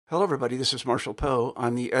Hello, everybody. This is Marshall Poe.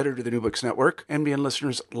 I'm the editor of the New Books Network. NBN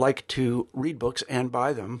listeners like to read books and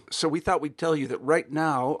buy them. So we thought we'd tell you that right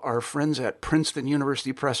now, our friends at Princeton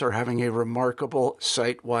University Press are having a remarkable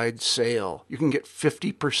site-wide sale. You can get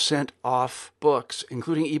 50% off books,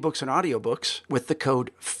 including ebooks and audiobooks, with the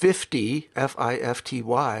code 50,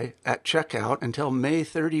 F-I-F-T-Y, at checkout until May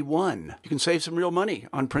 31. You can save some real money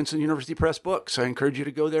on Princeton University Press books. I encourage you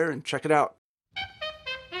to go there and check it out.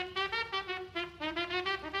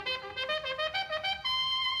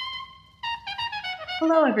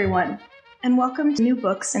 Hello, everyone, and welcome to New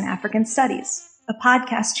Books in African Studies, a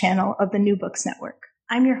podcast channel of the New Books Network.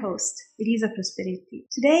 I'm your host, Elisa Prosperity.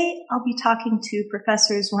 Today, I'll be talking to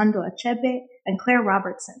Professors Wando Achebe and Claire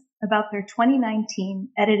Robertson about their 2019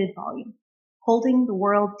 edited volume, Holding the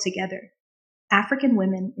World Together, African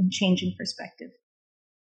Women in Changing Perspective.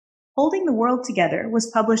 Holding the World Together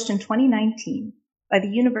was published in 2019 by the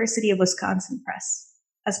University of Wisconsin Press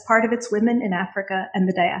as part of its Women in Africa and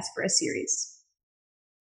the Diaspora series.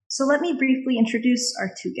 So let me briefly introduce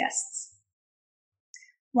our two guests.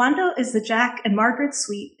 Wando is the Jack and Margaret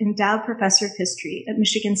Sweet Endowed Professor of History at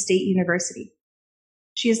Michigan State University.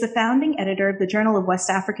 She is the founding editor of the Journal of West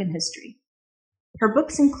African History. Her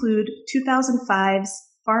books include 2005's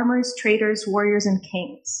Farmers, Traders, Warriors, and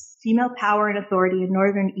Kings, Female Power and Authority in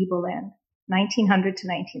Northern Igbo Land, 1900 to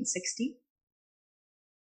 1960,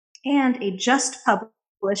 and a just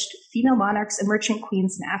published Female Monarchs and Merchant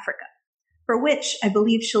Queens in Africa, for which I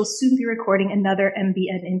believe she'll soon be recording another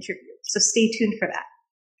MBN interview, so stay tuned for that.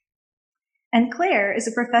 And Claire is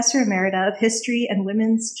a professor emerita of history and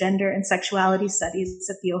women's, gender, and sexuality studies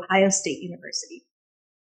at The Ohio State University.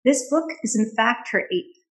 This book is in fact her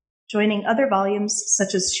eighth, joining other volumes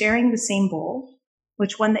such as Sharing the Same Bowl,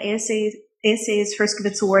 which won the ASA's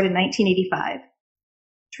Herskovits Award in 1985,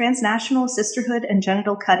 Transnational Sisterhood and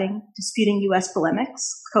Genital Cutting, Disputing U.S.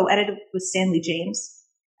 Polemics, co-edited with Stanley James,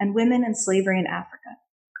 and Women and Slavery in Africa,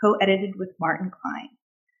 co-edited with Martin Klein.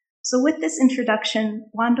 So with this introduction,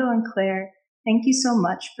 Wando and Claire, thank you so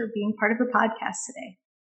much for being part of the podcast today.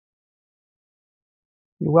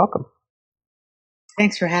 You're welcome.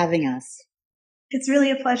 Thanks for having us. It's really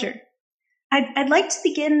a pleasure. I'd like to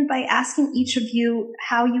begin by asking each of you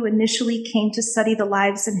how you initially came to study the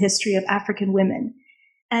lives and history of African women.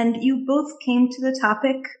 And you both came to the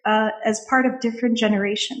topic as part of different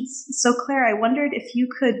generations. So Claire, I wondered if you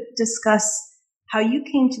could discuss how you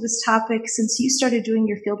came to this topic since you started doing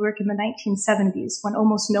your fieldwork in the 1970s when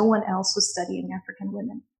almost no one else was studying African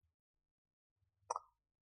women.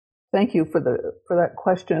 Thank you for that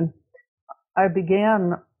question. I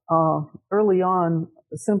began early on.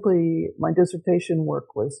 Simply, my dissertation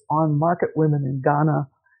work was on market women in Ghana,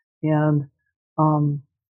 and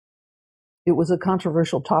it was a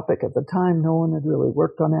controversial topic at the time. No one had really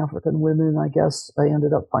worked on African women. I guess I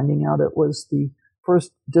ended up finding out it was the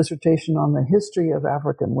first dissertation on the history of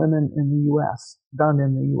African women in the U.S., done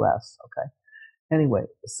in the U.S. Okay. Anyway,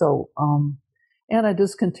 so, and I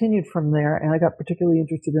just continued from there, and I got particularly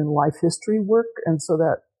interested in life history work, and so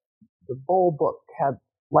that the Bowl book had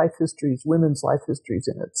life histories, women's life histories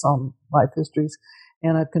in it, some life histories,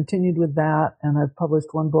 and I've continued with that, and I've published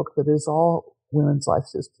one book that is all women's life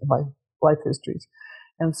histories.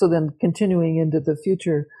 And so then continuing into the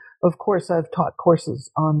future, of course, I've taught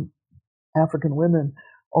courses on African women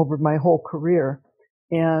over my whole career.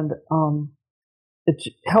 And it's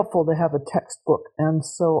helpful to have a textbook. And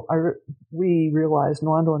so we realized,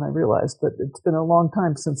 Nwando and I realized that it's been a long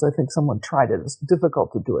time since I think someone tried it. It's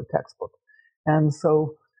difficult to do a textbook. And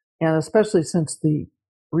so, and especially since the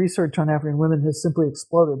research on African women has simply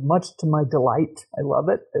exploded, much to my delight. I love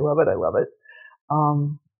it. I love it. I love it.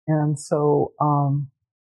 And so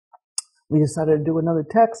we decided to do another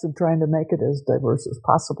text and trying to make it as diverse as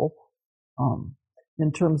possible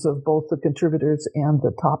in terms of both the contributors and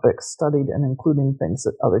the topics studied and including things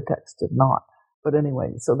that other texts did not. But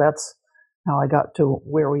anyway, so that's how I got to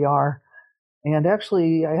where we are. And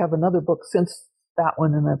actually, I have another book since that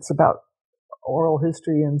one, and that's about oral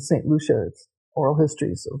history in St. Lucia. It's oral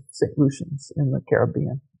histories of St. Lucians in the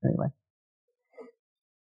Caribbean. Anyway.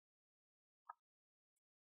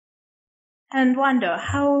 And Wando,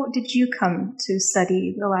 how did you come to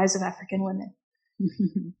study the lives of African women?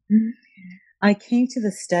 I came to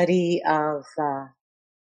the study of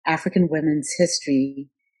African women's history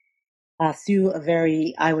through a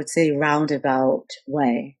very, I would say, roundabout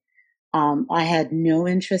way. I had no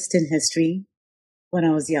interest in history when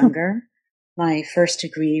I was younger. My first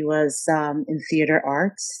degree was in theater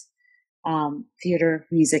arts, theater,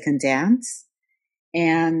 music, and dance.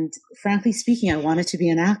 And frankly speaking, I wanted to be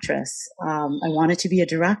an actress. I wanted to be a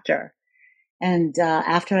director. And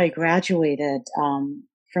after I graduated,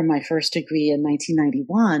 from my first degree in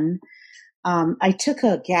 1991, I took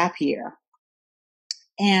a gap year.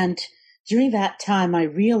 And during that time, I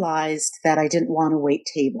realized that I didn't want to wait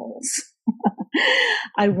tables.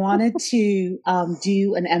 I wanted to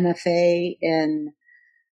do an MFA in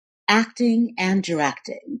acting and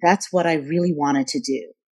directing. That's what I really wanted to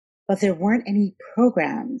do. But there weren't any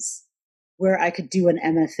programs where I could do an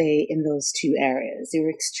MFA in those two areas. They were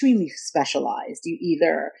extremely specialized. You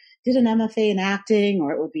either did an MFA in acting,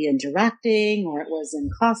 or it would be in directing, or it was in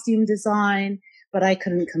costume design, but I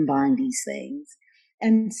couldn't combine these things.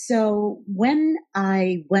 And so when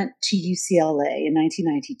I went to UCLA in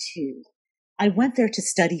 1992, I went there to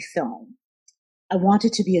study film. I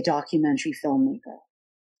wanted to be a documentary filmmaker.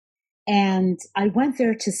 And I went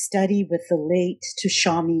there to study with the late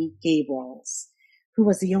Tushami Gabriels, who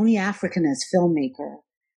was the only Africanist filmmaker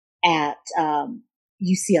at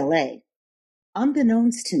UCLA.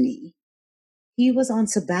 Unbeknownst to me, he was on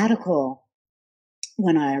sabbatical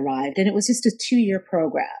when I arrived, and it was just a 2-year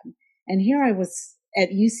program. And here I was at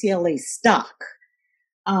UCLA stuck.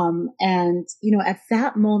 And, at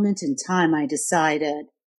that moment in time, I decided,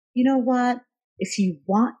 you know what? If you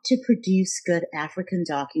want to produce good African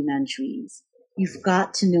documentaries, you've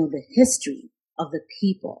got to know the history of the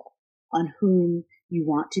people on whom you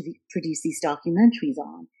want to produce these documentaries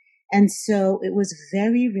on. And so it was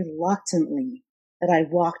very reluctantly that I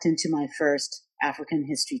walked into my first African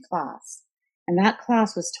history class. And that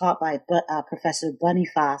class was taught by Professor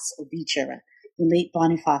Boniface Obichara, the late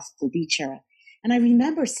Boniface Obichara. And I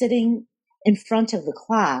remember sitting in front of the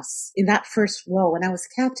class in that first row, and I was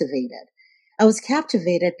captivated. I was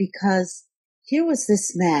captivated because here was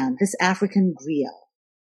this man, this African griot,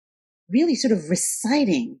 really sort of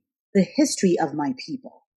reciting the history of my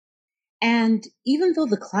people. And even though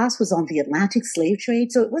the class was on the Atlantic slave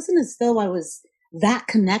trade, so it wasn't as though I was that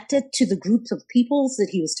connected to the groups of peoples that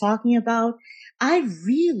he was talking about, I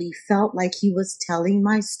really felt like he was telling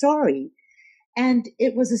my story. And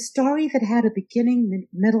it was a story that had a beginning,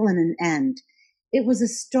 middle, and an end. It was a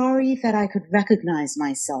story that I could recognize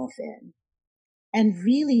myself in. And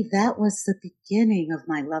really, that was the beginning of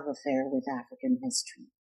my love affair with African history.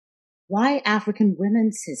 Why African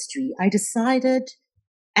women's history? I decided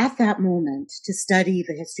at that moment to study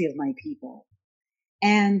the history of my people.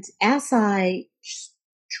 And as I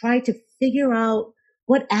tried to figure out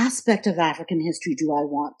what aspect of African history do I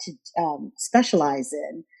want to specialize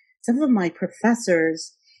in, some of my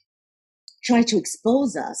professors tried to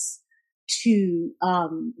expose us to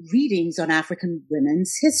readings on African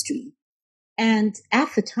women's history. And at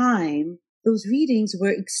the time, those readings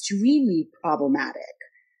were extremely problematic.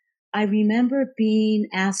 I remember being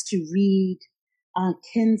asked to read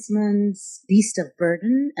Kinsman's Beast of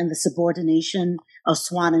Burden and the Subordination of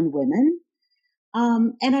Swanan Women.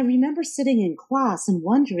 And I remember sitting in class and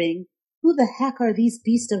wondering, who the heck are these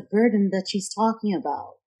beasts of burden that she's talking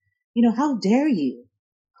about? How dare you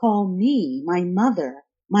call me, my mother,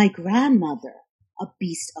 my grandmother, a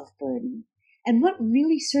beast of burden? And what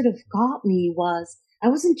really sort of got me was I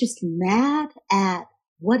wasn't just mad at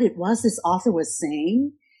what it was this author was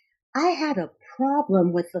saying. I had a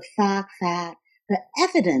problem with the fact that the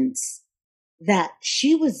evidence that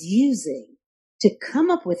she was using to come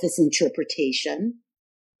up with this interpretation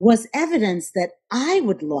was evidence that I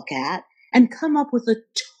would look at and come up with a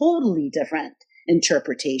totally different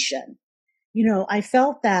interpretation. I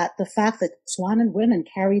felt that the fact that Swanan women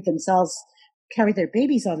carried their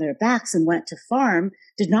babies on their backs and went to farm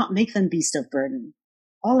did not make them beasts of burden.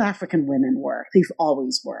 All African women work. They've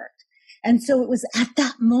always worked. And so it was at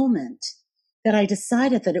that moment that I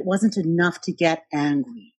decided that it wasn't enough to get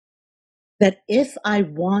angry. That if I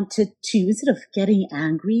wanted to, instead of getting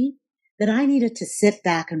angry, that I needed to sit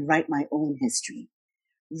back and write my own history.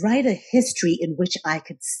 Write a history in which I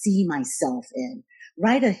could see myself in.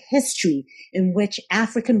 Write a history in which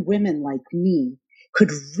African women like me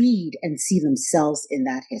could read and see themselves in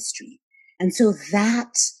that history. And so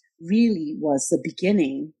that really was the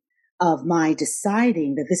beginning of my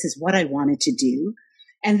deciding that this is what I wanted to do.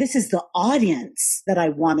 And this is the audience that I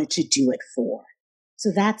wanted to do it for. So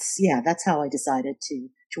that's how I decided to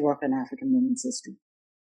work on African women's history.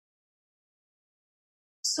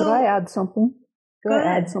 So, could I add something? Go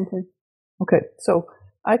ahead. Okay, so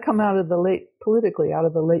I come politically out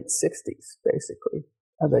of the late 60s, basically,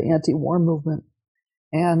 of the anti-war movement.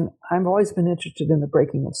 And I've always been interested in the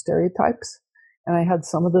breaking of stereotypes. And I had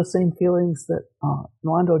some of the same feelings that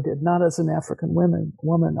Nwando did, not as an African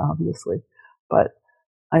woman, obviously, but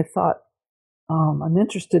I thought I'm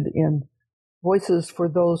interested in voices for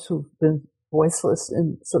those who've been voiceless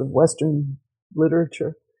in sort of Western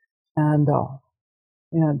literature and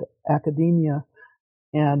academia.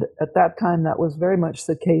 And at that time, that was very much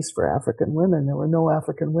the case for African women. There were no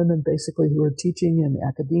African women, basically, who were teaching in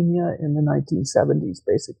academia in the 1970s,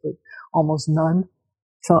 basically. Almost none.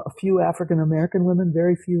 So a few African American women,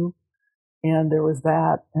 very few. And there was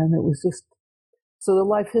that. And it was just, so the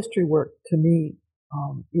life history work to me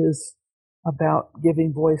is about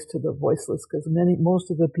giving voice to the voiceless, because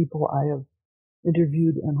most of the people I have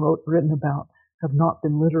interviewed and written about have not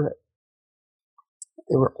been literate.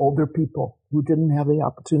 They were older people who didn't have the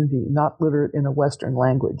opportunity, not literate in a Western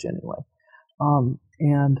language anyway.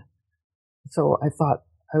 And so I thought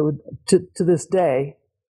I would, to this day,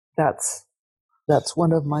 that's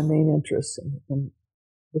one of my main interests in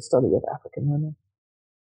the study of African women.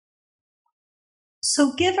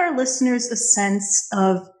 So give our listeners a sense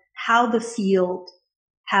of how the field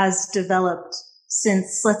has developed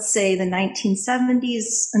since, let's say, the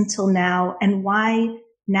 1970s until now, and why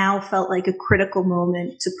now felt like a critical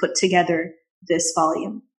moment to put together this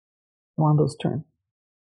volume. Wanda's turn.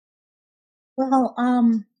 Well,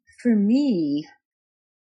 for me,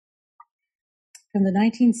 from the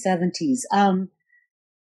 1970s,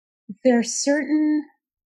 there are certain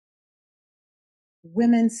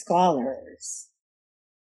women scholars,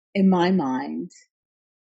 in my mind,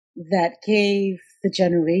 that gave the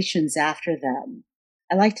generations after them,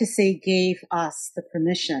 I like to say gave us the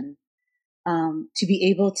permission to be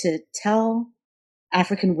able to tell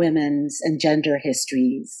African women's and gender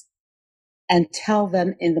histories and tell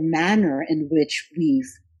them in the manner in which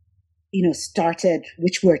we've, started,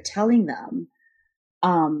 which we're telling them.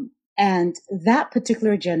 And that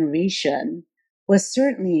particular generation was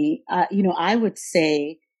certainly, I would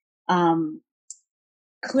say,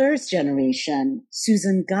 Claire's generation,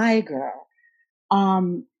 Susan Geiger.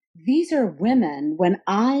 These are women, when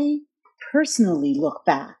I personally look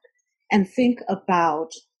back and think about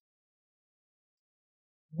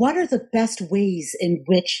what are the best ways in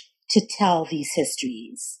which to tell these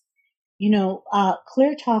histories.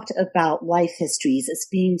 Claire talked about life histories as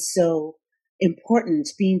being so important,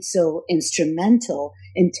 being so instrumental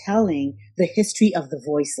in telling the history of the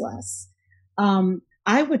voiceless.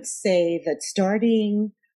 I would say that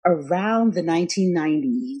starting around the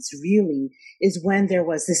 1990s really is when there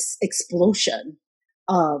was this explosion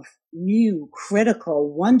of new,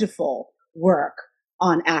 critical, wonderful work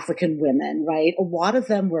on African women, right? A lot of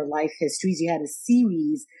them were life histories. You had a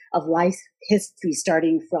series of life histories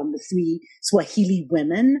starting from the three Swahili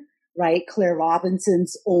women, right? Claire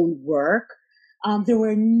Robinson's own work. There were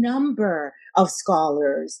a number of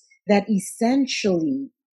scholars that essentially,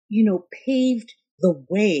 paved the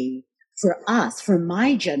way for us, for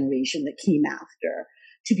my generation that came after,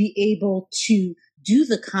 to be able to do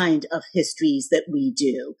the kind of histories that we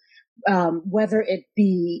do. Whether it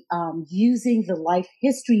be using the life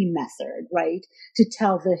history method, right, to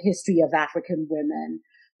tell the history of African women,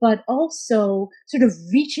 but also sort of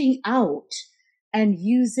reaching out and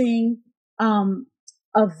using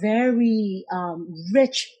a very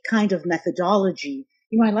rich kind of methodology.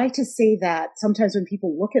 I like to say that sometimes when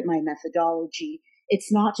people look at my methodology,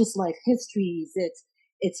 it's not just life histories,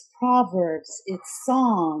 it's proverbs, it's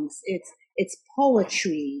songs, it's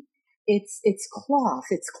poetry, it's cloth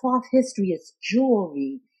history, it's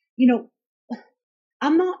jewelry.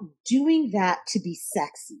 I'm not doing that to be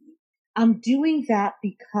sexy. I'm doing that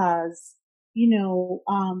because, in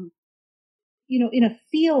a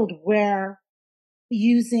field where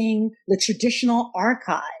using the traditional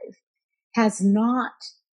archive has not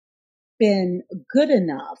been good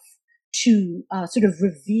enough to sort of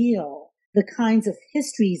reveal the kinds of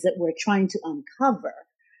histories that we're trying to uncover.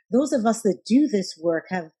 Those of us that do this work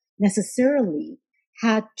have necessarily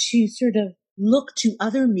had to sort of look to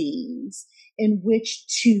other means in which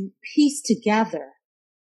to piece together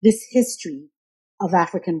this history of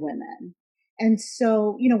African women. And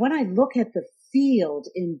so, when I look at the field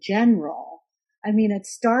in general, I mean, it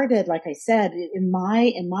started, like I said, in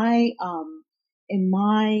my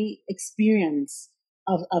experience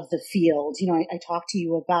of the field. I talked to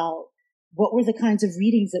you about what were the kinds of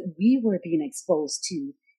readings that we were being exposed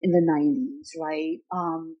to in the 90s, right?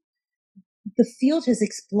 The field has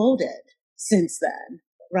exploded since then,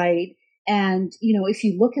 right? And, if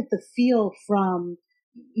you look at the field from,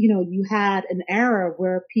 you had an era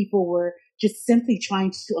where people were just simply trying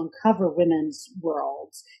to uncover women's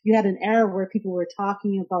worlds. You had an era where people were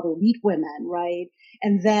talking about elite women, right?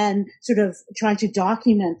 And then sort of trying to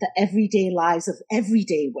document the everyday lives of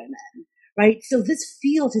everyday women, right? So this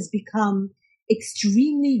field has become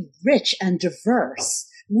extremely rich and diverse,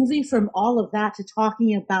 moving from all of that to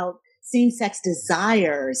talking about same-sex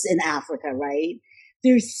desires in Africa, right?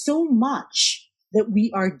 There's so much that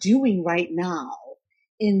we are doing right now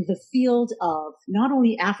in the field of not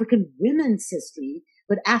only African women's history,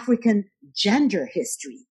 but African gender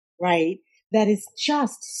history, right? That is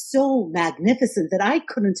just so magnificent that I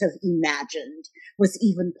couldn't have imagined was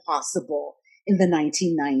even possible in the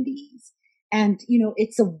 1990s. And,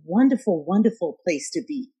 it's a wonderful, wonderful place to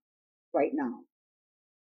be right now.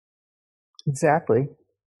 Exactly.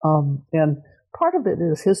 And part of it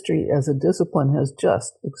is history as a discipline has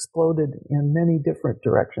just exploded in many different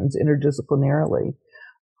directions interdisciplinarily.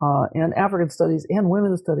 And African studies and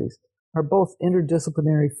women's studies are both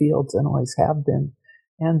interdisciplinary fields and always have been.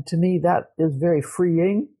 And to me, that is very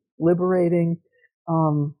freeing, liberating.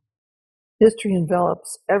 History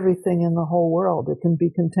envelops everything in the whole world. It can be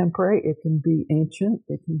contemporary, it can be ancient,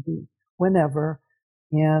 it can be whenever.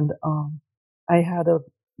 And I had a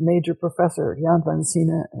major professor, Jan van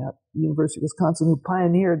Sina at the University of Wisconsin, who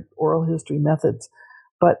pioneered oral history methods.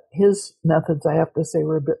 But his methods, I have to say,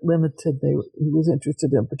 were a bit limited. He was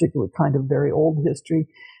interested in a particular kind of very old history.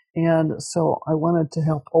 And so I wanted to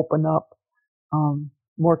help open up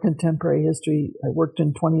more contemporary history. I worked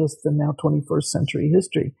in 20th and now 21st century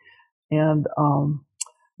history. And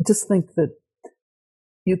I just think that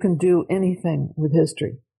you can do anything with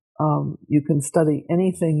history. You can study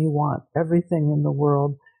anything you want, everything in the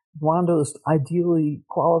world. Wanda's ideally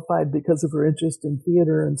qualified because of her interest in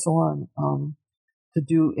theater and so on to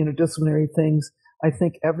do interdisciplinary things. I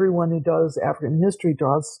think everyone who does African history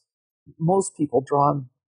most people draw on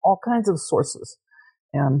all kinds of sources.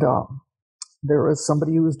 And there was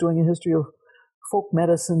somebody who was doing a history of folk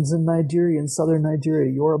medicines in Nigeria, in southern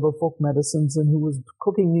Nigeria, Yoruba folk medicines, and who was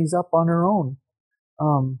cooking these up on her own.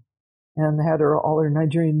 And had all her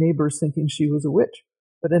Nigerian neighbors thinking she was a witch.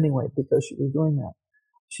 But anyway, because she was doing that,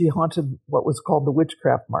 she haunted what was called the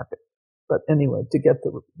witchcraft market. But anyway, to get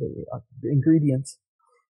the ingredients.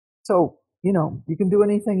 So, you can do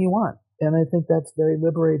anything you want. And I think that's very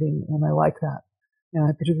liberating, and I like that. And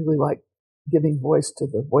I particularly like giving voice to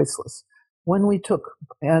the voiceless. When we took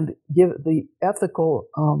and give the ethical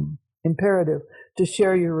imperative to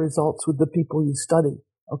share your results with the people you study,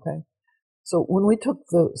 okay? So when we took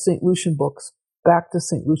the St. Lucian books back to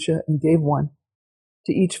St. Lucia and gave one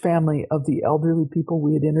to each family of the elderly people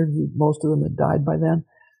we had interviewed, most of them had died by then,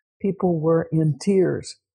 people were in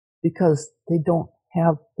tears because they don't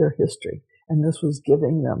have their history. And this was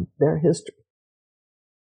giving them their history.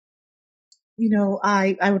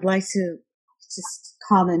 I would like to just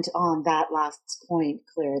comment on that last point,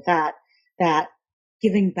 Claire, that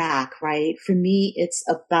giving back, right? For me, it's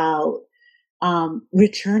about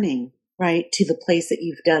returning, right, to the place that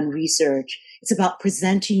you've done research. It's about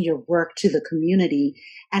presenting your work to the community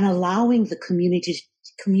and allowing the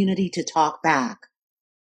community to talk back.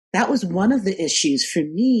 That was one of the issues for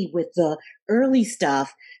me with the early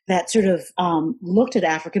stuff that sort of looked at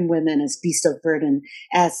African women as beasts of burden,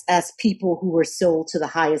 as people who were sold to the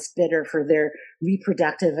highest bidder for their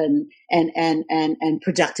reproductive and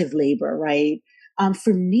productive labor, right?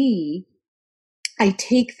 For me, I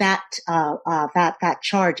take that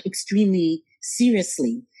charge extremely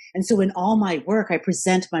seriously. And so in all my work, I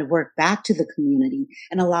present my work back to the community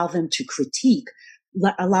and allow them to critique,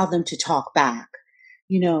 allow them to talk back.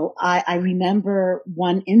 I remember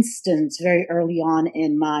one instance very early on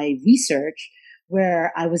in my research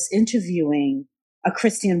where I was interviewing a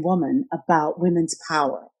Christian woman about women's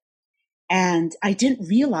power. And I didn't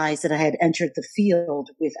realize that I had entered the field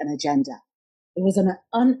with an agenda. It was an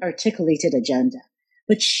unarticulated agenda.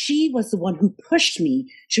 But she was the one who pushed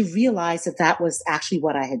me to realize that that was actually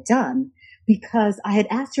what I had done, because I had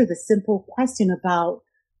asked her the simple question about,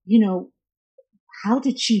 how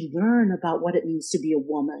did she learn about what it means to be a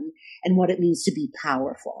woman and what it means to be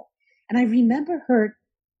powerful? And I remember her,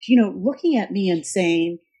 looking at me and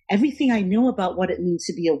saying, everything I know about what it means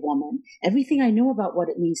to be a woman, everything I know about what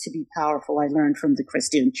it means to be powerful, I learned from the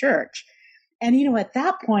Christian church. And, at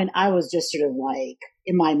that point, I was just sort of like,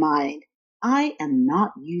 in my mind, I am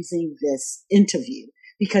not using this interview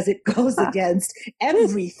because it goes against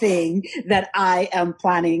everything that I am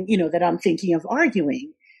planning, that I'm thinking of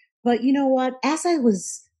arguing. But you know what? As I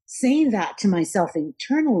was saying that to myself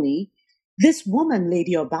internally, this woman,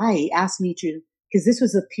 Lady Obai, asked me to, because this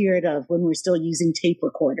was a period of when we're still using tape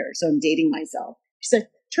recorders, so I'm dating myself. She said,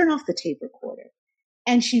 turn off the tape recorder.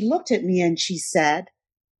 And she looked at me and she said,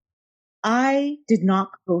 I did not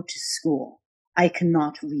go to school. I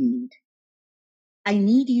cannot read. I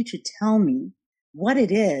need you to tell me what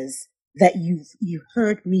it is that you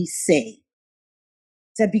heard me say.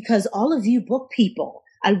 Said, because all of you book people,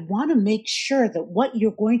 I want to make sure that what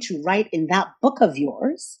you're going to write in that book of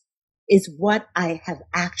yours is what I have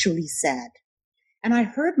actually said. And I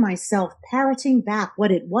heard myself parroting back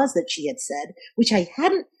what it was that she had said, which I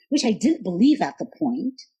didn't believe at the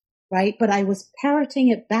point, right? But I was parroting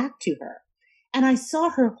it back to her. And I saw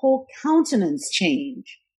her whole countenance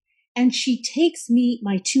change. And she takes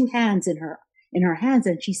my two hands in her hands,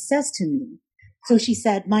 and she says to me, so she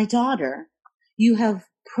said, "My daughter, you have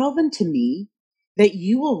proven to me that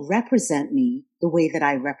you will represent me the way that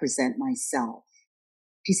I represent myself."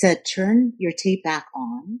 She said, "Turn your tape back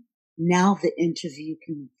on. Now the interview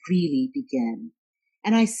can really begin."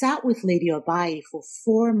 And I sat with Lady Obayi for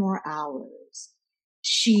 4 more hours.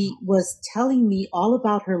 She was telling me all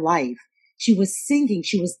about her life. She was singing,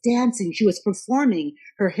 she was dancing, she was performing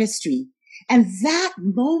her history. And that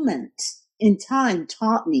moment in time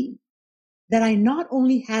taught me that I not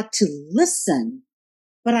only had to listen,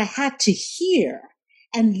 but I had to hear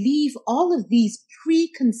and leave all of these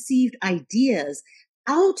preconceived ideas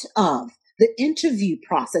out of the interview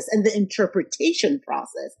process and the interpretation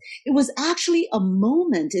process. It was actually a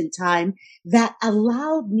moment in time that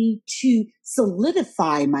allowed me to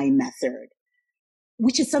solidify my method,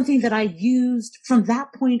 which is something that I used from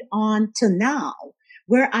that point on to now,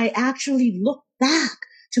 where I actually look back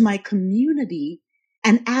to my community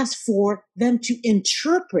and ask for them to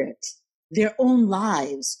interpret their own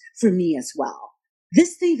lives for me as well.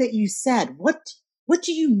 This thing that you said, what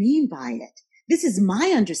do you mean by it? This is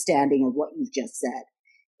my understanding of what you've just said.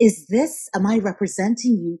 Am I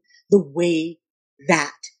representing you the way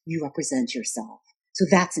that you represent yourself? So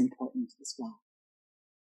that's important as well.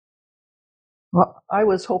 Well, I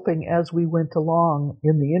was hoping as we went along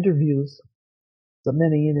in the interviews, the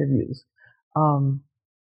many interviews,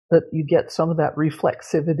 that you get some of that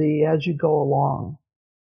reflexivity as you go along,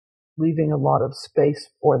 leaving a lot of space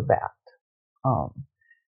for that.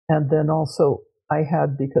 And then also I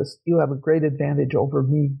had, because you have a great advantage over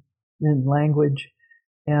me in language,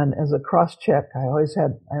 and as a cross-check, I always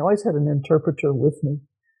had an interpreter with me,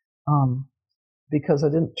 because I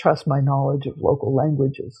didn't trust my knowledge of local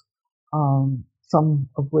languages, some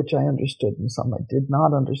of which I understood and some I did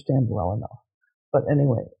not understand well enough. But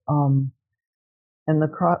anyway, and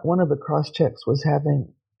one of the cross-checks was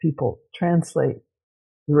having people translate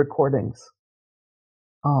the recordings,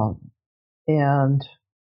 and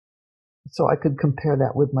so I could compare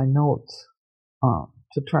that with my notes,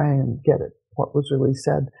 to try and get it, what was really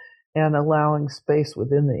said, and allowing space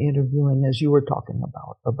within the interviewing, as you were talking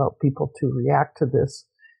about people to react to this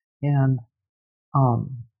and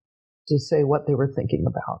to say what they were thinking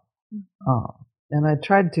about. And I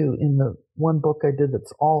tried to, in the one book I did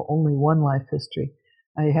that's only one life history,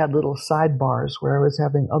 I had little sidebars where I was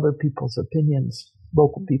having other people's opinions,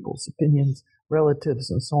 local people's opinions, relatives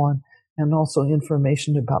and so on, and also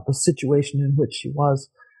information about the situation in which she was,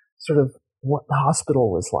 sort of what the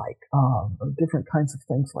hospital was like, different kinds of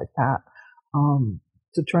things like that,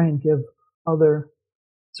 to try and give other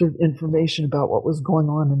sort of information about what was going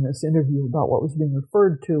on in this interview, about what was being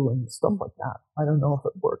referred to and stuff like that. I don't know if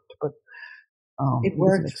it worked, but it was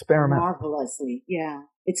worked an experiment. marvelously. Yeah.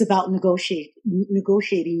 It's about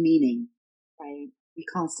negotiating meaning, right? We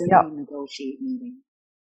constantly negotiate meaning.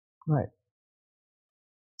 Right.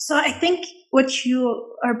 So I think what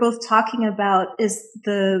you are both talking about is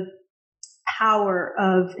the power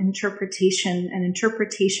of interpretation, and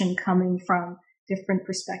interpretation coming from different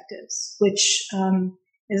perspectives, which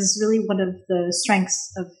is really one of the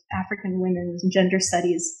strengths of African women's and gender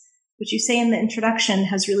studies, which you say in the introduction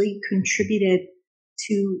has really contributed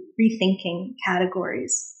to rethinking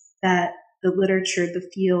categories that the literature, the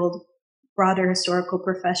field, broader historical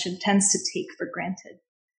profession tends to take for granted.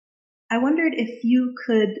 I wondered if you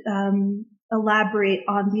could elaborate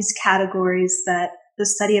on these categories that the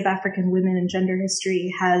study of African women and gender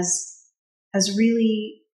history has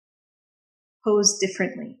really posed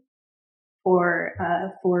differently for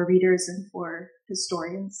readers and for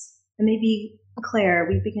historians. And maybe, Claire,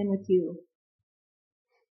 we begin with you.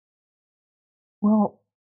 Well,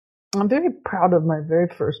 I'm very proud of my very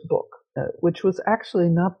first book, which was actually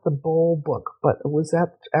not the Bowl book, but it was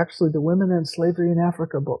actually the Women and Slavery in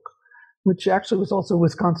Africa book, which actually was also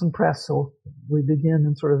Wisconsin Press, so we begin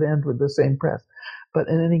and sort of end with the same press. But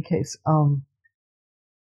in any case,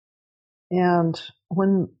 and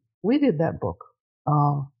when we did that book,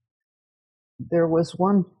 there was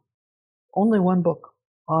only one book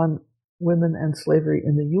on women and slavery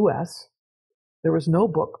in the U.S. There was no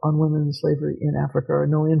book on women and slavery in Africa, or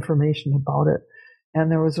no information about it. And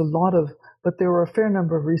there was but there were a fair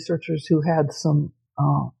number of researchers who had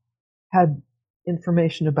had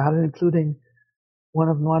information about it, including one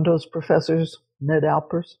of Nwando's professors, Ned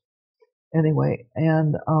Alpers. Anyway,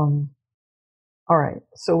 and All right,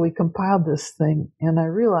 so we compiled this thing, and I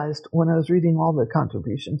realized when I was reading all the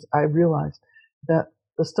contributions, I realized that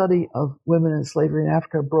the study of women in slavery in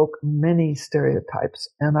Africa broke many stereotypes,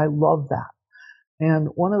 and I love that. And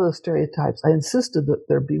one of the stereotypes, I insisted that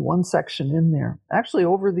there be one section in there, actually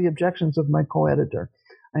over the objections of my co-editor.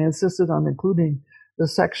 I insisted on including the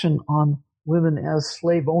section on women as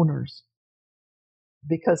slave owners,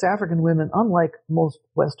 because African women, unlike most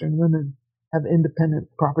Western women, have independent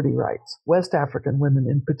property rights. West African women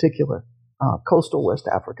in particular, coastal West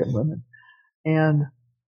African women. And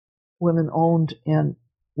women owned and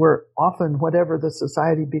were often, whatever the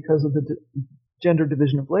society, because of the gender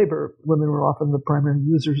division of labor, women were often the primary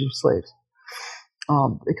users of slaves,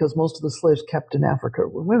 because most of the slaves kept in Africa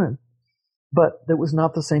were women. But it was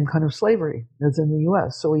not the same kind of slavery as in the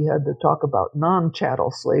U.S., so we had to talk about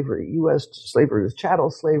non-chattel slavery. U.S. slavery was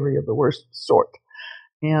chattel slavery of the worst sort.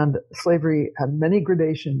 And slavery had many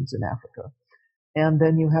gradations in Africa. And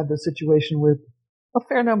then you had the situation with a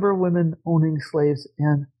fair number of women owning slaves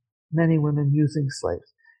and many women using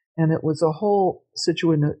slaves. And it was a whole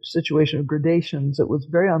situation of gradations. It was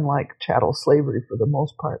very unlike chattel slavery for the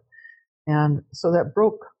most part. And so that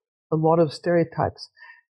broke a lot of stereotypes.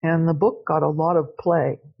 And the book got a lot of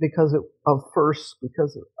play because of firsts,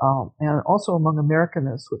 and also among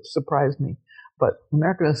Americanists, which surprised me. But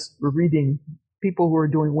Americanists were reading, people who were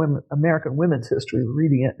doing American women's history were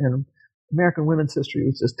reading it, and American women's history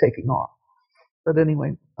was just taking off. But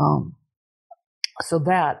anyway, so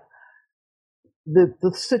that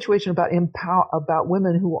the situation about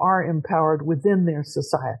women who are empowered within their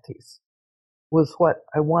societies was what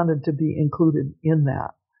I wanted to be included in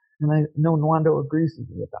that. And I know Nwando agrees with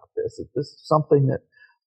me about this. That this is something that,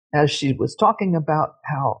 as she was talking about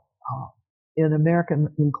how in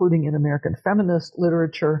American, including in American feminist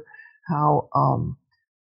literature, how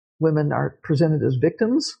women are presented as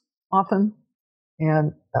victims often,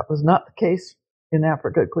 and that was not the case in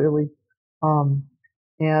Africa, clearly.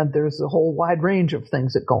 And there's a whole wide range of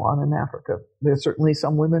things that go on in Africa. There's certainly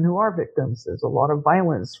some women who are victims. There's a lot of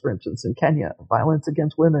violence, for instance, in Kenya, violence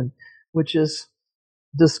against women, which is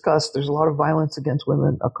discussed. There's a lot of violence against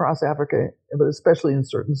women across Africa, but especially in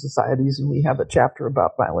certain societies. And we have a chapter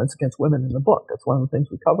about violence against women in the book. That's one of the things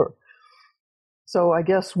we cover. So I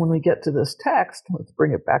guess when we get to this text, let's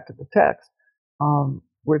bring it back to the text.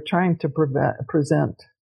 We're trying to present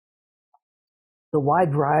the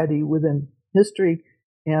wide variety within history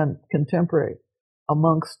and contemporary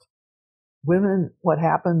amongst women, what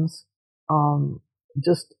happens,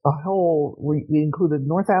 just a whole, we included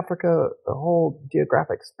North Africa, the whole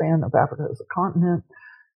geographic span of Africa as a continent.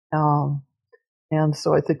 And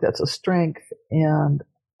so I think that's a strength. And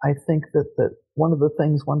I think that one of the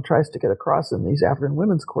things one tries to get across in these African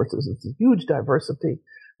women's courses is the huge diversity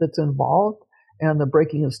that's involved and the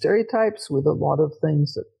breaking of stereotypes with a lot of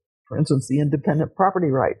things that, for instance, the independent property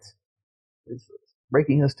rights is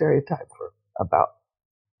breaking a stereotype about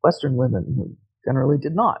Western women who generally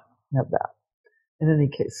did not have that. In any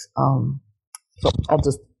case, so I'll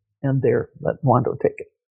just end there, let Nwando take it.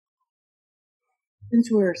 Since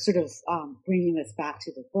we're sort of bringing this back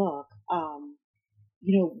to the book,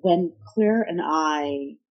 when Claire and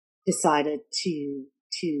I decided to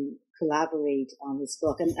collaborate on this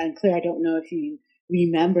book, and Claire, I don't know if you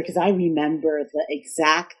remember, because I remember the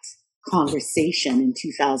exact conversation in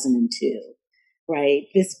 2002, right?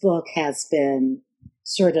 This book has been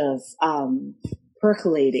sort of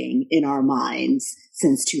percolating in our minds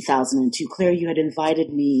since 2002. Claire, you had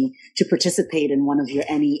invited me to participate in one of your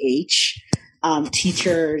NEH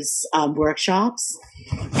teachers workshops,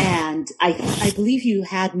 and I believe you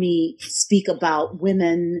had me speak about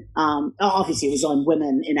women. Obviously, it was on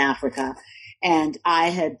women in Africa, and I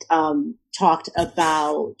had talked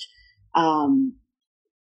about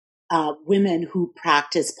women who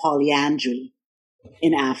practice polyandry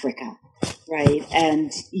in Africa. Right.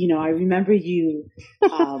 And, I remember you,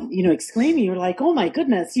 exclaiming, you're like, oh my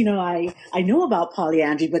goodness, I know about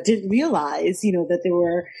polyandry, but didn't realize, that there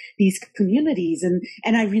were these communities.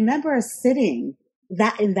 And I remember us sitting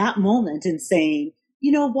in that moment and saying,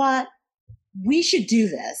 you know what, we should do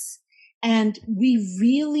this. And we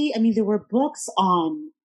really, there were books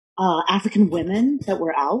on African women that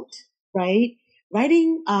were out, right?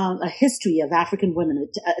 Writing a history of African women,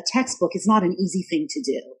 a textbook is not an easy thing to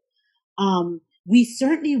do. We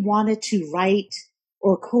certainly wanted to write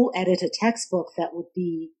or co-edit a textbook that would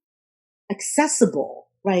be accessible,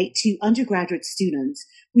 right, to undergraduate students.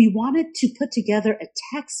 We wanted to put together a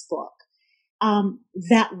textbook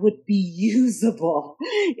that would be usable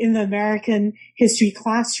in the American history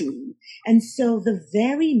classroom. And so the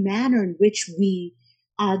very manner in which we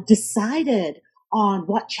decided on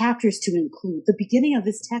what chapters to include. The beginning of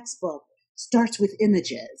this textbook starts with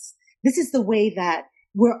images. This is the way that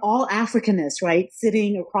we're all Africanists, right?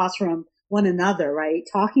 Sitting across from one another, right?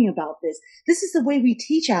 Talking about this. This is the way we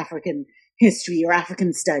teach African history or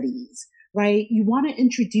African studies, right? You want to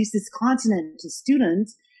introduce this continent to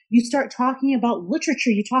students. You start talking about literature.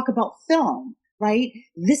 You talk about film, right?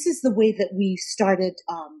 This is the way that we started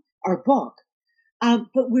our book.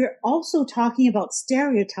 But we're also talking about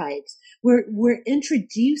stereotypes. We're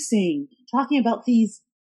introducing, talking about these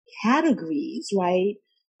categories, right?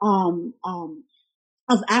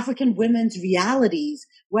 Of African women's realities,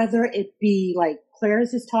 whether it be like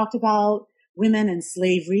Claire's has talked about women and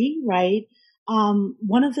slavery, right?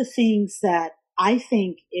 One of the things that I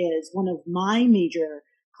think is one of my major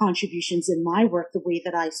contributions in my work, the way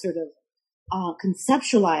that I sort of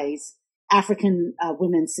conceptualize African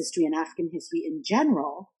women's history and African history in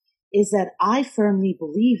general, is that I firmly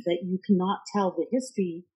believe that you cannot tell the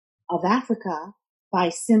history of Africa by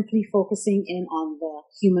simply focusing in on the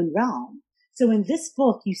human realm. So in this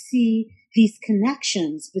book, you see these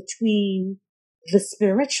connections between the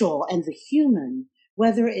spiritual and the human,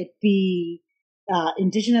 whether it be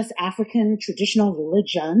indigenous African traditional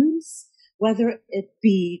religions, whether it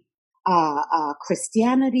be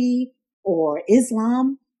Christianity or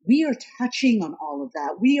Islam. We are touching on all of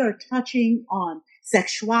that. We are touching on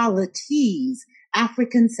sexualities,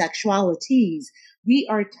 African sexualities. We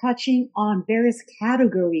are touching on various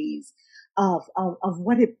categories of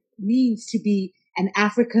what it means to be an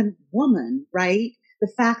African woman, right?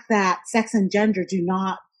 The fact that sex and gender do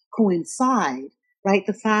not coincide, right?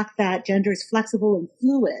 The fact that gender is flexible and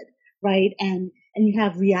fluid, right? And you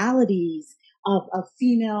have realities of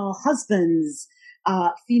female husbands,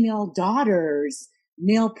 female daughters,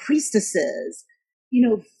 male priestesses.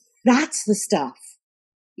 That's the stuff,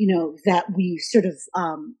 that we sort of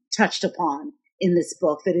touched upon in this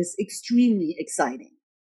book that is extremely exciting.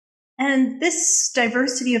 And this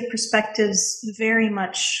diversity of perspectives very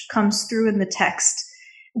much comes through in the text,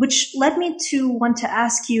 which led me to want to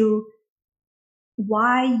ask you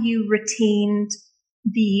why you retained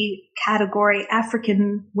the category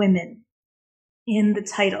African women in the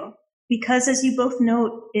title. Because as you both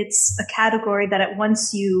note, it's a category that at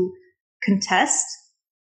once you contest,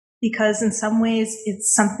 because in some ways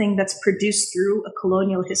it's something that's produced through a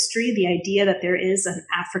colonial history, the idea that there is an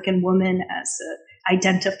African woman as an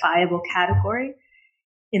identifiable category,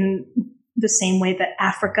 in the same way that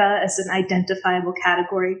Africa as an identifiable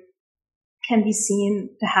category can be seen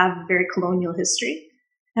to have a very colonial history.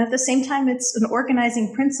 And at the same time, it's an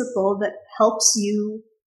organizing principle that helps you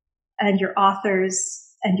and your authors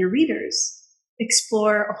and your readers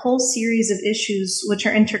explore a whole series of issues which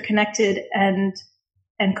are interconnected and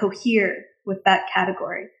cohere with that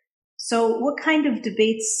category. So what kind of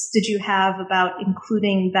debates did you have about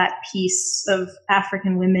including that piece of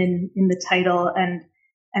African women in the title and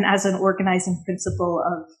as an organizing principle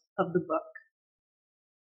of the book?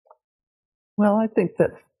 Well, I think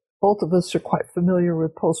that both of us are quite familiar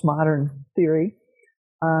with postmodern theory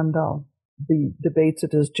and the debates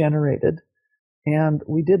it has generated. And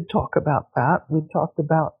we did talk about that. We talked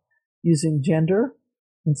about using gender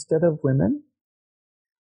instead of women.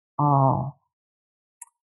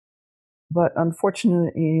 But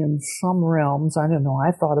unfortunately, in some realms, I don't know,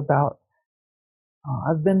 I thought about,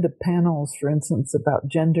 I've been to panels, for instance, about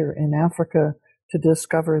gender in Africa to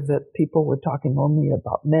discover that people were talking only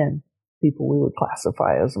about men, people we would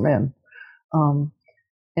classify as men.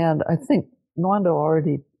 And I think Nwando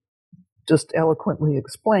already just eloquently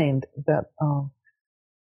explained that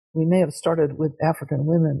we may have started with African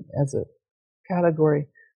women as a category,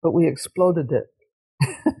 but we exploded it.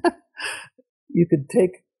 You could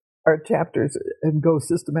take our chapters and go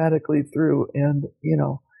systematically through and,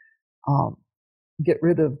 get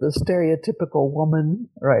rid of the stereotypical woman,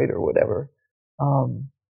 right, or whatever.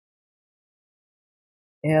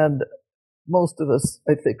 And most of us,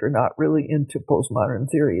 I think, are not really into postmodern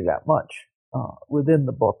theory that much within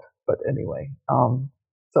the book. But anyway,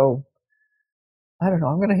 so I don't know.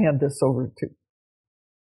 I'm going to hand this over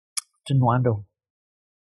to Nwando.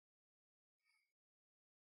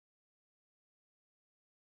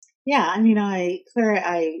 Yeah, Claire,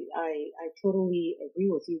 I totally agree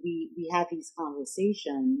with you. We have these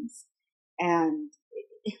conversations, and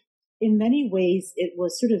in many ways, it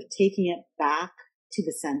was sort of taking it back to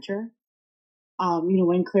the center.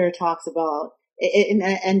 When Claire talks about,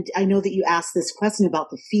 and I know that you asked this question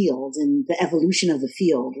about the field and the evolution of the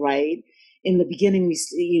field, right? In the beginning,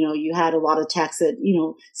 you had a lot of texts that,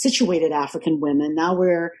 situated African women. Now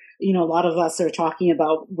we're, a lot of us are talking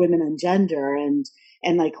about women and gender. And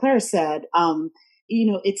like Claire said,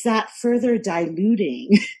 it's that further diluting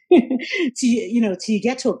to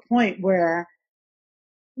get to a point where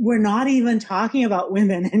we're not even talking about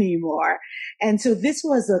women anymore. And so this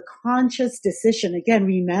was a conscious decision. Again,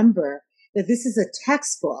 remember that this is a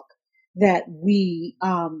textbook that we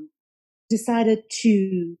decided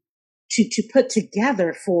to put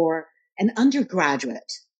together for an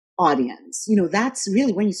undergraduate audience. That's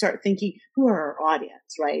really when you start thinking, who are our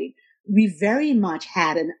audience, right? We very much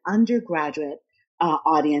had an undergraduate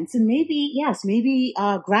audience, and maybe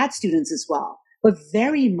grad students as well, but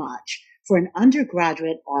very much for an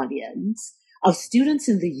undergraduate audience of students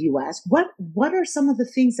in the U.S. What are some of the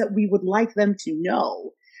things that we would like them to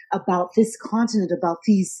know about this continent, about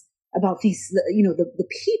these the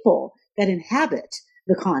people that inhabit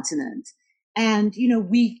the continent? And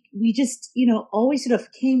we just always sort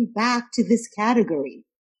of came back to this category.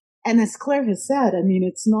 And as Claire has said, I mean,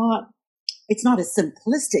 it's not a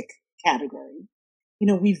simplistic category.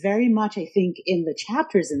 We very much, I think, in the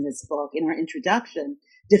chapters in this book, in our introduction,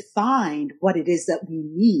 defined what it is that we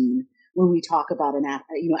mean when we talk about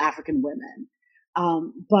African women.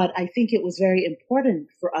 But I think it was very important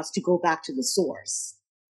for us to go back to the source,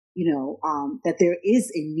 that there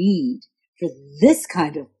is a need for this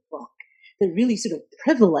kind of book that really sort of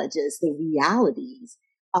privileges the realities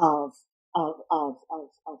of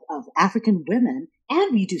African women.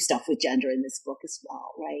 And we do stuff with gender in this book as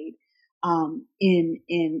well, right?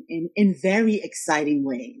 In very exciting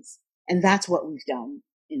ways. And that's what we've done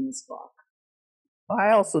in this book.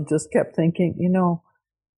 I also just kept thinking,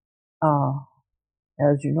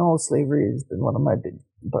 as you know, slavery has been one of my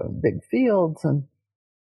big fields, and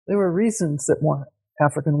there were reasons that more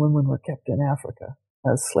African women were kept in Africa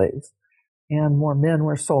as slaves, and more men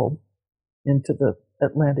were sold into the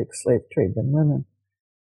Atlantic slave trade than women.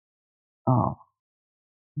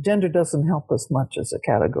 Gender doesn't help us much as a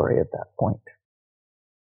category at that point.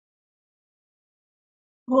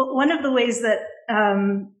 Well, one of the ways that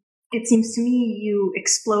it seems to me you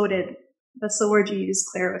exploded, that's the word you used,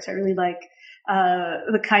 Claire, which I really like,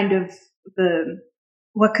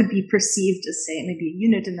 what could be perceived as, say, maybe a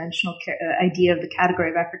unidimensional idea of the category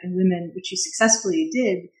of African women, which you successfully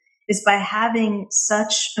did, is by having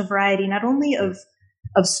such a variety, not only of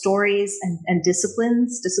stories and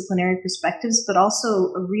disciplinary perspectives, but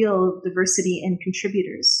also a real diversity in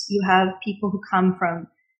contributors. You have people who come from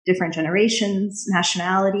different generations,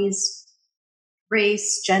 nationalities,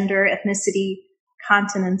 race, gender, ethnicity,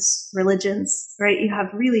 continents, religions, right? You have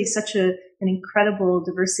really such an incredible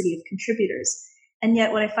diversity of contributors. And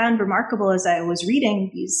yet what I found remarkable as I was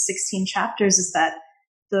reading these 16 chapters is that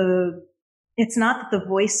it's not that the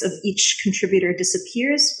voice of each contributor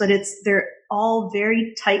disappears, but they're all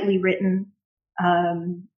very tightly written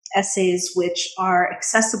essays which are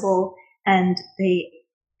accessible, and they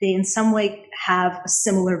in some way have a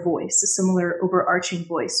similar voice, a similar overarching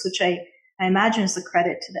voice, which I imagine is the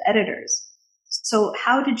credit to the editors. So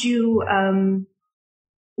how did you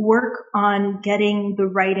work on getting the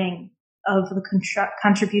writing of the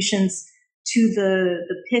contributions to the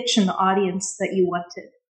pitch and the audience that you wanted?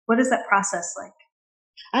 What is that process like?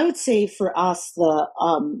 I would say for us,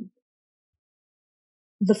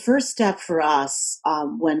 the first step for us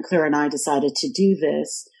when Claire and I decided to do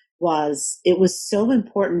this was it was so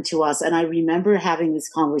important to us. And I remember having this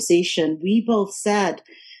conversation. We both said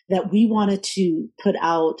that we wanted to put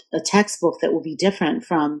out a textbook that will be different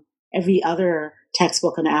from every other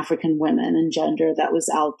textbook on African women and gender that was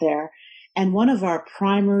out there. And one of our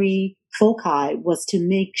primary foci was to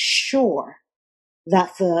make sure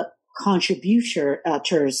that the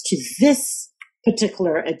contributors to this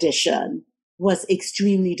particular edition was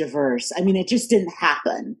extremely diverse. I mean, it just didn't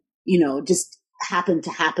happen, just happened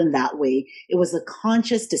to happen that way. It was a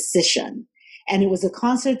conscious decision. And it was a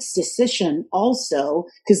conscious decision also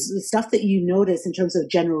because the stuff that you notice in terms of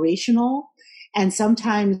generational, and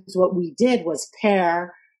sometimes what we did was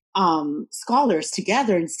pair scholars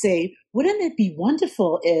together and say, wouldn't it be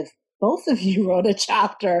wonderful if both of you wrote a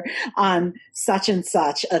chapter on such and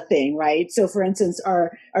such a thing, right? So for instance,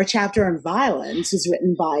 our chapter on violence is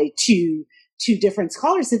written by two different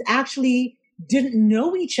scholars that actually didn't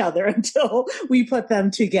know each other until we put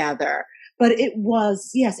them together. But it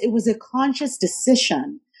was a conscious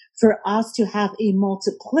decision for us to have a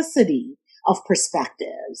multiplicity of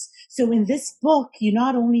perspectives. So in this book, you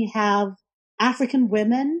not only have African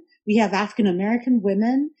women, we have African American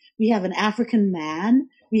women, we have an African man,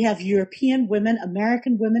 we have European women,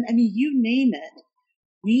 American women, I mean, you name it.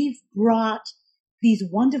 We've brought these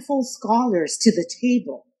wonderful scholars to the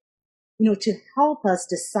table, to help us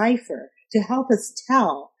decipher, to help us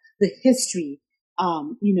tell the history,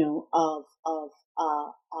 of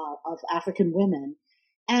of African women.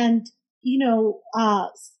 And,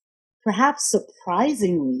 perhaps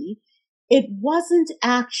surprisingly, it wasn't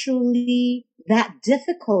actually that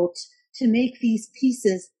difficult to make these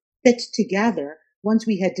pieces fit together once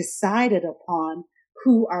we had decided upon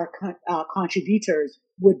who our contributors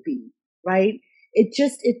would be, right?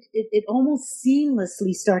 It almost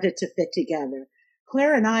seamlessly started to fit together.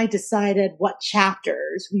 Claire and I decided what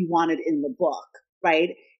chapters we wanted in the book,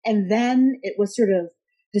 right? And then it was sort of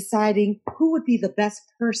deciding who would be the best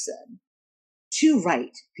person to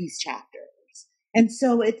write these chapters. And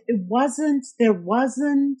so there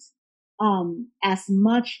wasn't as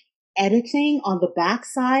much editing on the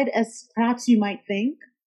backside as perhaps you might think,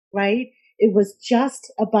 right? It was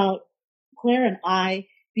just about Claire and I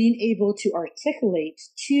being able to articulate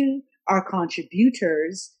to our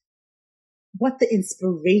contributors what the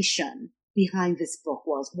inspiration behind this book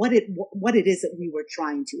was, what it is that we were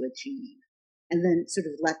trying to achieve, and then sort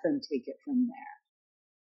of let them take it from there.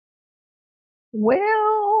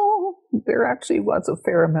 Well, there actually was a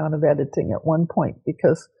fair amount of editing at one point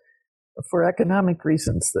because for economic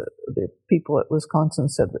reasons, the people at Wisconsin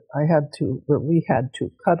said that we had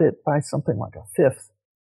to cut it by something like a fifth.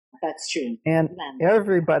 That's true. And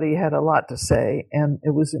everybody had a lot to say, and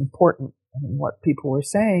it was important in what people were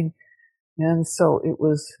saying. And so it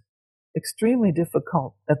was extremely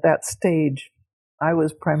difficult at that stage. I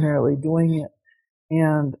was primarily doing it,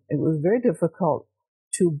 and it was very difficult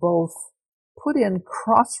to both put in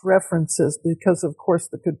cross-references because, of course,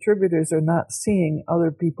 the contributors are not seeing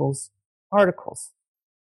other people's articles.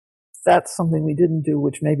 That's something we didn't do,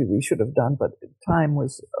 which maybe we should have done, but time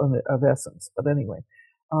was of essence. But anyway.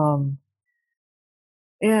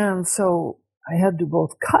 And so I had to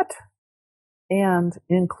both cut and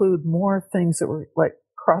include more things that were like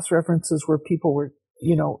cross-references where people were,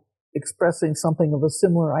 expressing something of a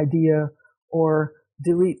similar idea, or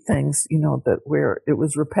delete things, that where it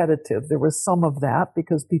was repetitive. There was some of that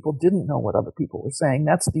because people didn't know what other people were saying.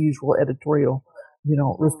 That's the usual editorial,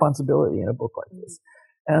 responsibility in a book like this.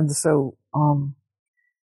 And so,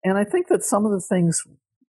 and I think that some of the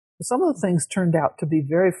things turned out to be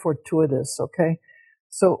very fortuitous. Okay.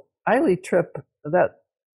 So Eilidh Tripp, that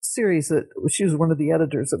series she was one of the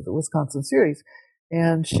editors of the Wisconsin series,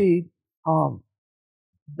 and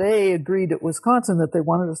they agreed at Wisconsin that they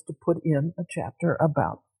wanted us to put in a chapter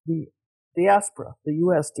about the diaspora, the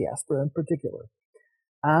U.S. diaspora in particular.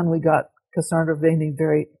 And we got Cassandra Vahney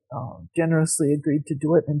very generously agreed to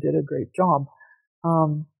do it and did a great job.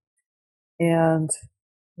 And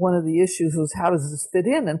one of the issues was, how does this fit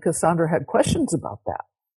in? And Cassandra had questions about that.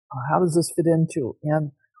 How does this fit into?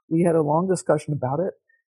 And we had a long discussion about it.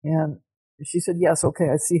 And she said, yes, okay,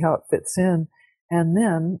 I see how it fits in. And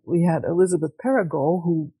then we had Elizabeth Perigo,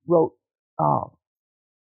 who wrote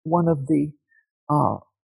one of the,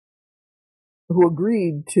 who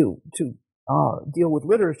agreed to deal with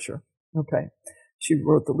literature. Okay. She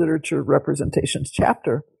wrote the literature representations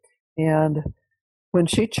chapter. And when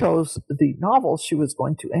she chose the novels she was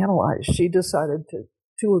going to analyze, she decided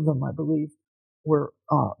two of them, I believe, were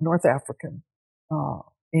North African.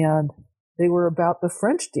 And they were about the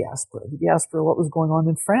French diaspora, what was going on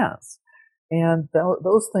in France. And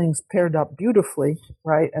those things paired up beautifully,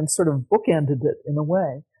 right, and sort of bookended it in a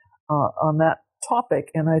way on that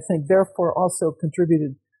topic, and I think therefore also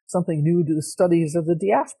contributed something new to the studies of the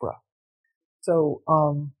diaspora. So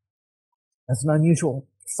that's an unusual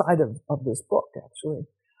side of this book, actually.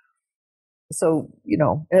 So,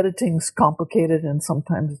 editing's complicated, and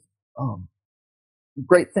sometimes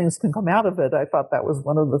great things can come out of it. I thought that was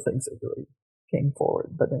one of the things that really came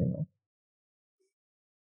forward, but anyway.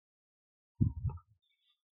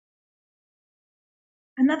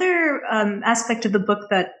 Another aspect of the book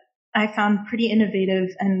that I found pretty innovative,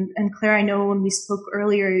 and Claire, I know when we spoke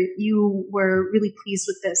earlier, you were really pleased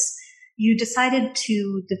with this. You decided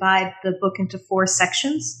to divide the book into 4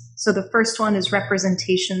 sections. So the first one is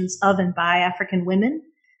representations of and by African women.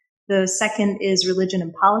 The second is religion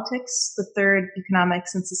and politics. The third,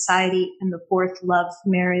 economics and society. And the fourth, love,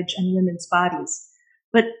 marriage, and women's bodies.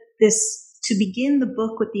 But to begin the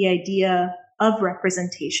book with the idea of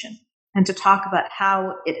representation, and to talk about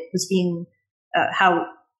how it was being,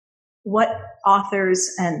 what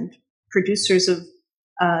authors and producers of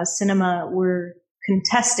cinema were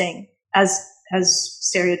contesting as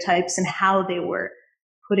stereotypes, and how they were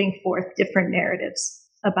putting forth different narratives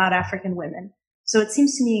about African women. So it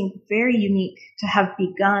seems to me very unique to have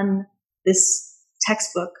begun this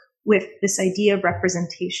textbook with this idea of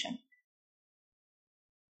representation.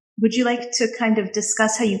 Would you like to kind of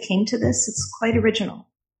discuss how you came to this? It's quite original.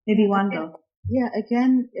 Maybe Wando. Yeah,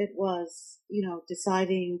 again, it was,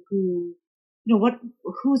 deciding who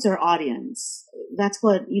who's our audience? That's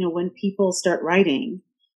what, when people start writing,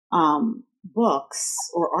 books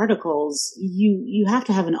or articles, you have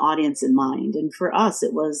to have an audience in mind. And for us,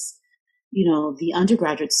 it was, the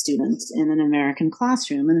undergraduate students in an American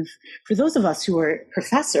classroom. And for those of us who are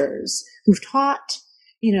professors who've taught,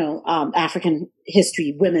 African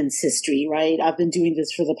history, women's history, right? I've been doing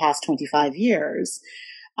this for the past 25 years.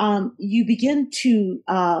 You begin to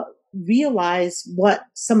realize what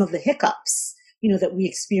some of the hiccups, that we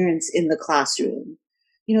experience in the classroom.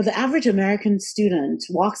 The average American student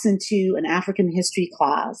walks into an African history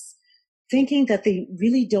class thinking that they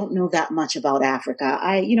really don't know that much about Africa.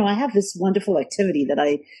 I have this wonderful activity that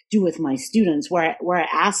I do with my students where I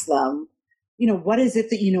ask them, what is it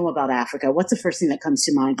that you know about Africa? What's the first thing that comes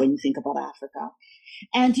to mind when you think about Africa?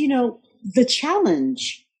 And, the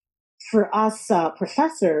challenge for us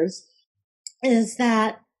professors is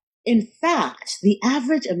that, in fact, the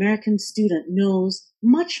average American student knows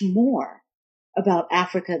much more about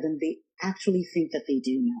Africa than they actually think that they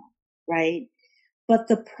do know, right? But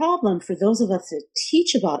the problem for those of us that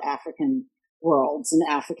teach about African worlds and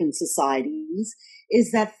African societies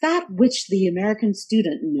is that which the American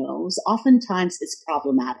student knows oftentimes is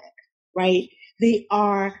problematic, right? They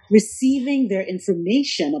are receiving their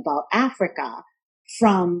information about Africa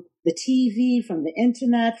from the TV, from the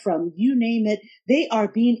internet, from you name it. They are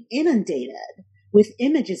being inundated with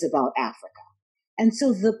images about Africa. And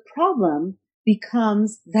so the problem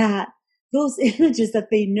becomes that those images that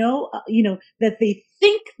they know, that they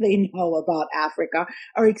think they know about Africa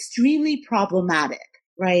are extremely problematic,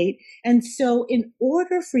 right? And so in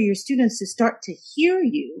order for your students to start to hear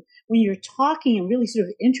you when you're talking and really sort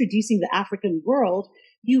of introducing the African world,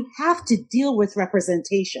 you have to deal with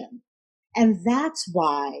representation. And that's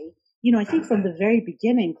why, I think from the very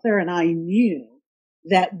beginning, Claire and I knew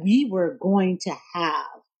that we were going to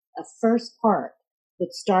have a first part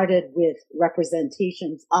that started with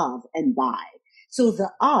representations of and by. So the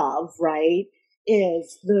of, right,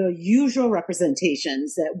 is the usual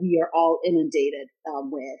representations that we are all inundated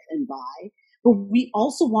with and by. But we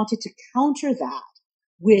also wanted to counter that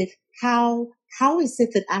with how is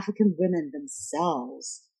it that African women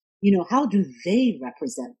themselves, how do they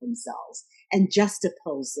represent themselves, and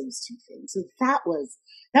juxtapose those two things. So that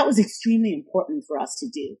was extremely important for us to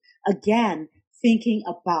do. Again, thinking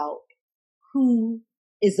about who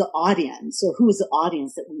is the audience, or who is the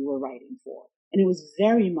audience that we were writing for. And it was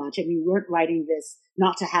very much, we weren't writing this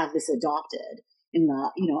not to have this adopted in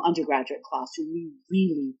the, undergraduate classroom. We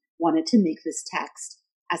really wanted to make this text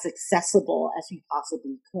as accessible as we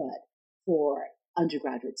possibly could for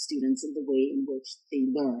undergraduate students in the way in which they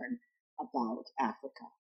learn about Africa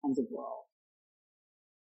and the world.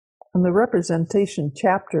 And the representation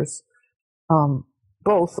chapters,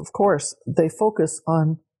 both, of course, they focus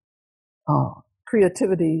on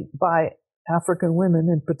creativity by African women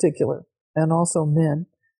in particular, and also men.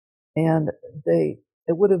 And it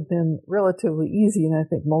would have been relatively easy, and I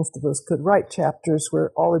think most of us could write chapters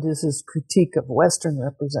where all it is critique of Western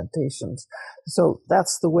representations. So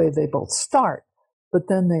that's the way they both start. But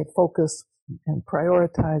then they focus and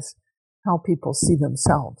prioritize how people see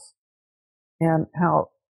themselves and how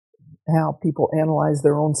people analyze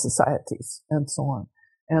their own societies and so on.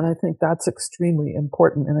 And I think that's extremely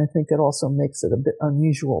important. And I think it also makes it a bit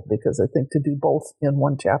unusual, because I think to do both in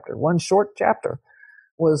one chapter, one short chapter,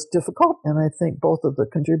 was difficult. And I think both of the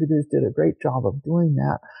contributors did a great job of doing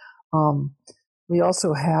that. We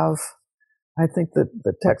also have, I think that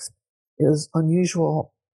the text is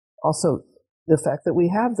unusual. Also, the fact that we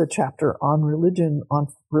have the chapter on religion, on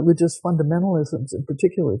religious fundamentalisms in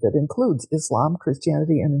particular, that includes Islam,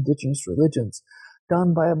 Christianity, and indigenous religions,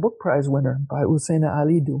 done by a book prize winner, by Husseina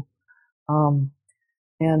Alidu.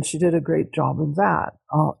 And she did a great job of that.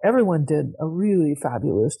 Everyone did a really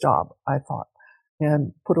fabulous job, I thought,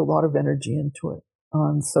 and put a lot of energy into it.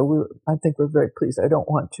 So I think we're very pleased. I don't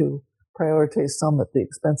want to prioritize some at the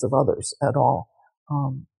expense of others at all.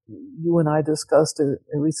 You and I discussed,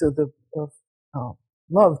 Elisa, the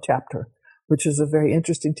love chapter, which is a very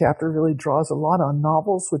interesting chapter, really draws a lot on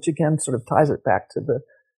novels, which again sort of ties it back to the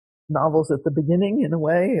novels at the beginning in a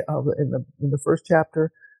way, in the first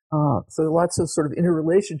chapter. So lots of sort of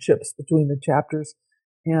interrelationships between the chapters.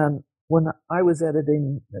 And when I was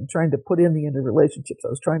editing and trying to put in the interrelationships, I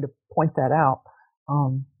was trying to point that out.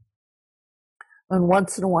 And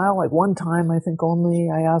once in a while, like one time, I think only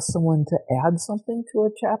I asked someone to add something to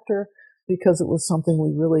a chapter because it was something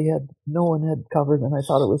no one had covered, and I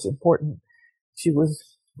thought it was important. She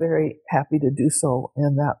was very happy to do so,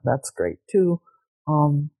 and that's great too.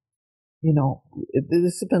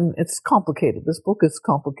 It's complicated. This book is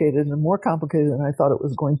complicated and more complicated than I thought it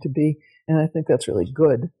was going to be. and I think that's really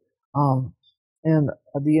good. And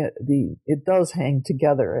it does hang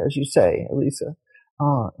together, as you say, Elisa,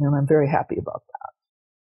 and I'm very happy about that.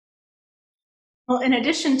 Well, in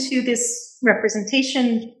addition to this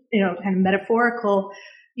representation, kind of metaphorical,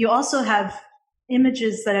 you also have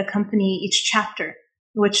images that accompany each chapter,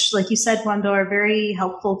 which, like you said, Wando, are very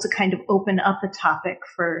helpful to kind of open up a topic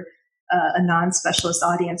for a non-specialist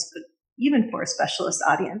audience, but even for a specialist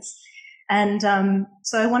audience. And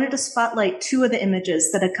so I wanted to spotlight two of the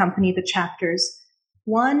images that accompany the chapters.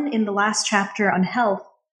 One, in the last chapter on health,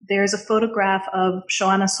 there's a photograph of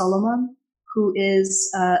Shoana Solomon, who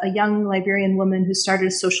is a young Liberian woman who started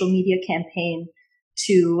a social media campaign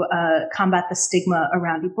to combat the stigma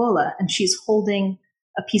around Ebola. And she's holding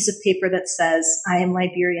a piece of paper that says, "I am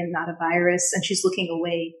Liberian, not a virus," and she's looking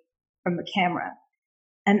away from the camera.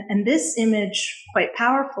 And this image, quite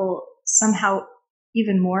powerful, somehow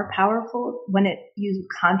even more powerful when you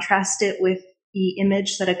contrast it with the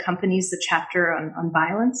image that accompanies the chapter on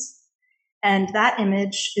violence. And that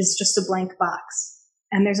image is just a blank box.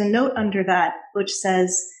 And there's a note under that which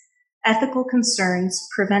says, "Ethical concerns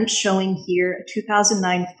prevent showing here a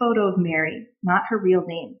 2009 photo of Mary, not her real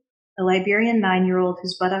name, a Liberian 9-year-old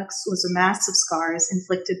whose buttocks was a mass of scars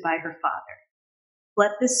inflicted by her father.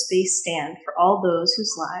 Let this space stand for all those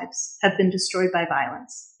whose lives have been destroyed by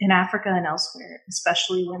violence in Africa and elsewhere,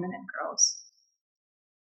 especially women and girls."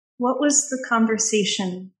 What was the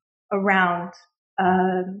conversation around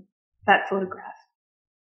that photograph?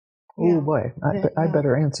 Oh boy, I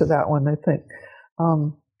better answer that one, I think.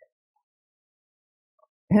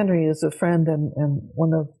 Henry is a friend and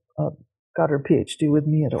one of got her PhD with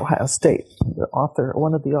me at Ohio State,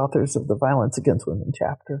 one of the authors of the Violence Against Women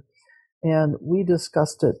chapter. And we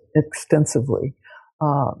discussed it extensively,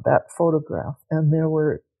 that photograph. And there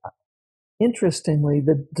were, interestingly,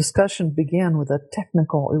 the discussion began with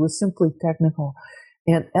it was simply technical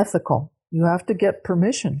and ethical. You have to get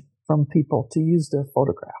permission from people to use their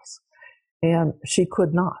photographs. And she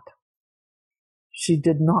could not. She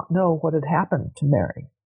did not know what had happened to Mary.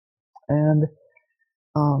 And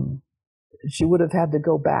she would have had to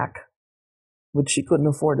go back, which she couldn't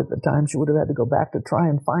afford at the time. She would have had to go back to try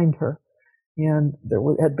and find her. And there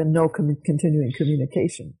had been no continuing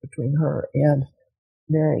communication between her and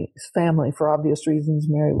Mary's family. For obvious reasons,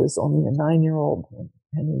 Mary was only a 9-year-old when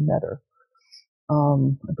Henry met her.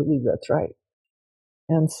 I believe that's right.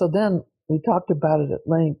 And so then we talked about it at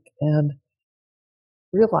length and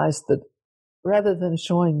realized that rather than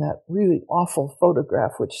showing that really awful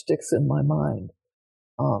photograph, which sticks in my mind,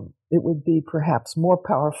 it would be perhaps more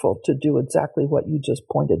powerful to do exactly what you just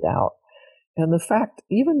pointed out. And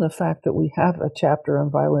even the fact that we have a chapter on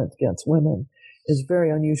violence against women is very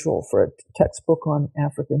unusual for a textbook on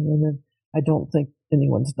African women. I don't think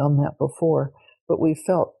anyone's done that before, but we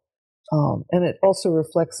felt, and it also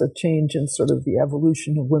reflects a change in sort of the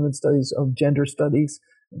evolution of women's studies, of gender studies,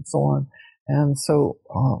 and so on. And so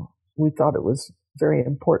we thought it was very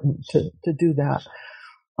important to do that.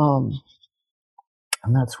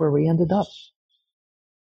 And that's where we ended up.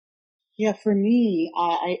 Yeah, for me,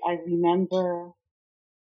 I remember,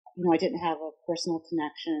 I didn't have a personal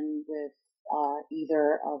connection with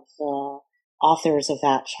either of the authors of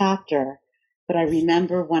that chapter, but I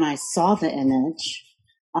remember when I saw the image,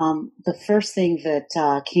 the first thing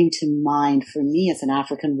that came to mind for me as an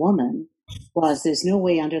African woman was there's no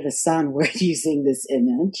way under the sun we're using this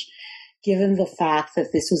image, given the fact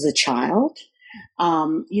that this was a child.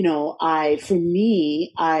 I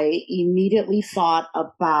immediately thought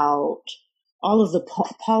about all of the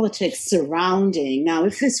politics surrounding. Now,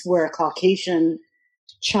 if this were a Caucasian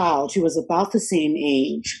child who was about the same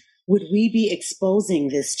age, would we be exposing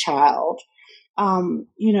this child?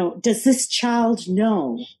 Does this child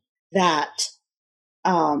know that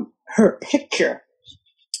her picture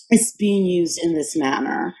is being used in this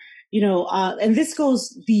manner? And this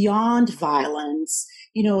goes beyond violence.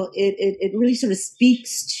 It really sort of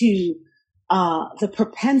speaks to the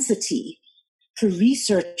propensity for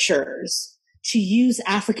researchers to use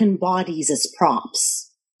African bodies as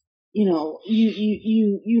props.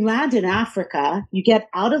 You land in Africa, you get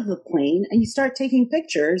out of the plane, and you start taking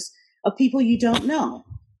pictures of people you don't know.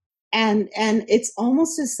 And it's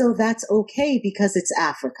almost as though that's okay because it's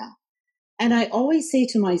Africa. And I always say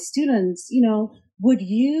to my students, would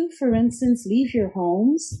you, for instance, leave your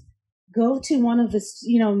homes, go to one of the,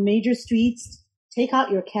 major streets, take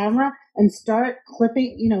out your camera and start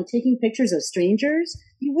clipping, taking pictures of strangers?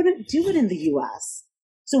 You wouldn't do it in the U.S.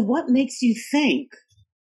 So what makes you think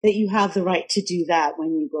that you have the right to do that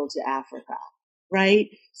when you go to Africa, right?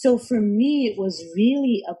 So for me, it was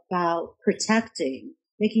really about protecting,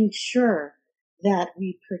 making sure that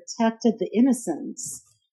we protected the innocence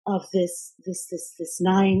of this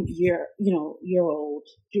 9-year-old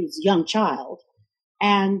young child.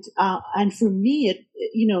 And for me,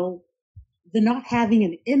 the not having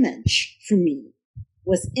an image for me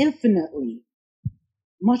was infinitely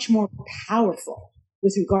much more powerful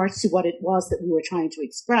with regards to what it was that we were trying to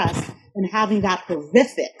express, and having that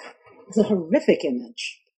horrific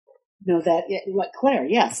image, that what Claire,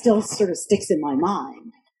 still sort of sticks in my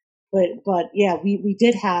mind. But yeah, we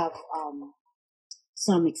did have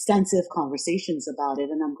some extensive conversations about it,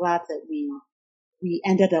 and I'm glad that we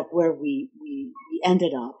ended up where we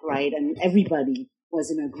ended up, right? And everybody was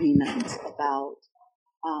in agreement about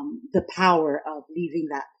the power of leaving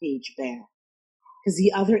that page bare. Because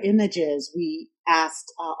the other images, we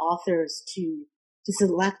asked authors to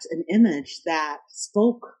select an image that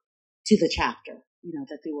spoke to the chapter,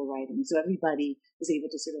 that they were writing. So everybody was able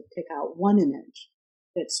to sort of pick out one image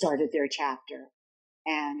that started their chapter,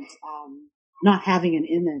 and not having an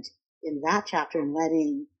image in that chapter and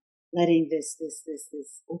letting this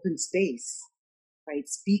open space, right,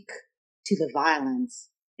 speak to the violence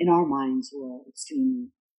in our minds were extremely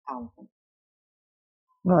powerful.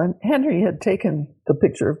 Well, and Henry had taken the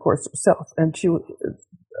picture, of course, herself, and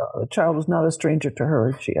the child was not a stranger to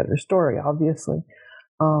her. She had her story, obviously.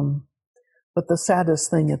 But the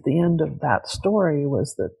saddest thing at the end of that story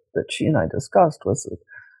was that she and I discussed was that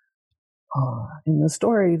in the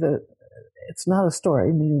story that it's not a story,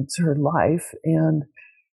 I mean, it's her life. And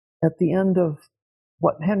at the end of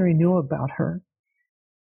what Henry knew about her,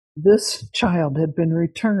 this child had been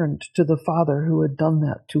returned to the father who had done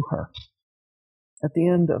that to her. At the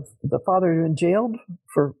end of the father had been jailed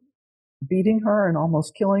for beating her and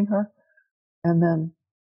almost killing her. And then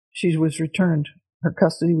she was returned, her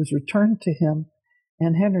custody was returned to him,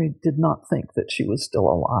 and Henry did not think that she was still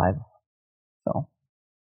alive. So.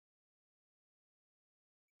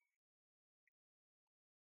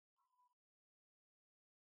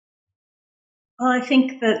 Well, I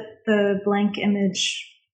think that the blank image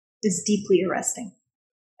is deeply arresting.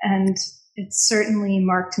 And it certainly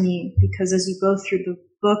marked me, because as you go through the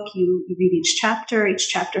book, you read each chapter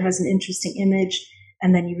has an interesting image,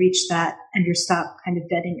 and then you reach that and you're stopped kind of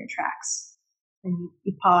dead in your tracks. And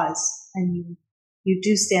you pause, and you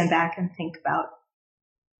do stand back and think about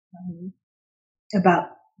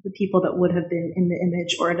the people that would have been in the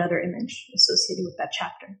image or another image associated with that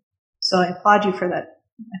chapter. So I applaud you for that,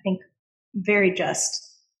 I think, very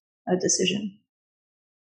just decision.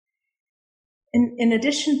 In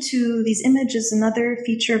addition to these images, another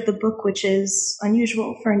feature of the book, which is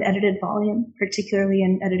unusual for an edited volume, particularly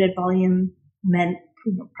an edited volume meant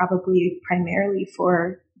probably primarily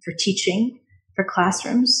for teaching, for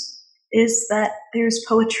classrooms, is that there's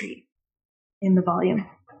poetry in the volume.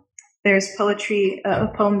 There's poetry, a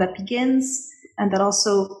poem that begins and that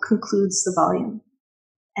also concludes the volume.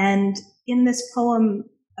 And in this poem,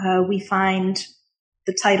 we find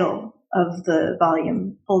the title of the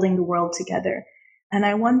volume, Holding the World Together. And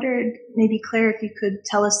I wondered, maybe Claire, if you could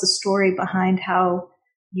tell us the story behind how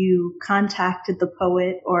you contacted the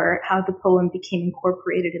poet, or how the poem became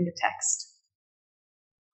incorporated in the text.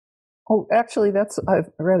 Oh, actually, that's a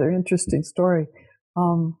rather interesting story.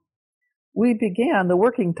 We began, the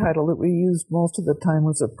working title that we used most of the time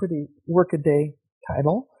was a pretty workaday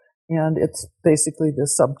title, and it's basically the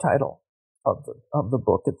subtitle of the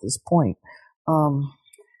book at this point.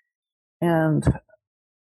 And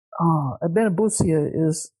Abena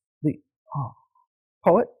is the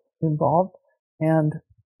poet involved, and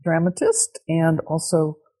dramatist, and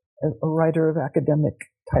also a writer of academic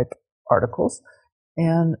type articles.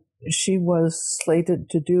 And she was slated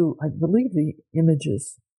to do, I believe, the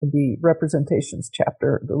images, the representations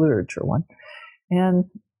chapter, the literature one. And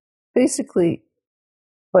basically,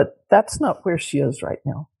 but that's not where she is right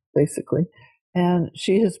now, basically. And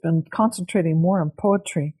she has been concentrating more on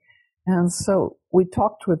poetry. And so we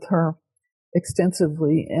talked with her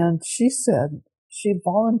extensively, and she said, she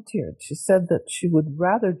volunteered. She said that she would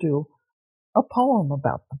rather do a poem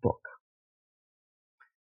about the book.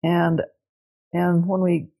 And when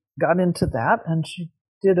we got into that, and she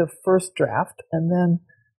did a first draft, and then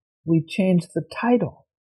we changed the title.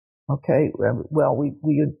 Okay, well, we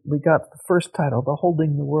got the first title, the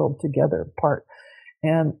Holding the World Together part.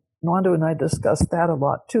 And Nwando and I discussed that a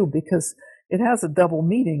lot too, because it has a double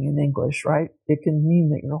meaning in English, right? It can mean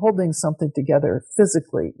that you're holding something together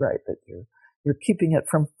physically, right? That you're keeping it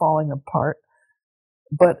from falling apart.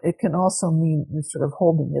 But it can also mean you're sort of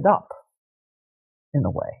holding it up in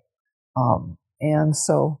a way. And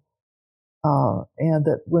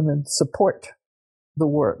that women support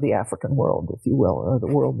the African world, if you will, or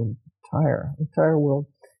the world, entire world.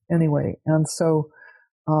 anyway. And so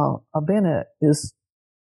Abena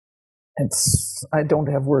I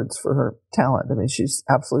don't have words for her talent. I mean, she's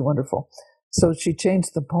absolutely wonderful. So she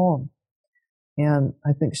changed the poem, and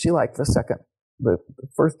I think she liked the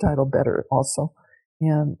first title better also.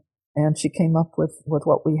 And she came up with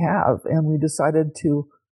what we have, and we decided to,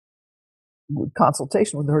 with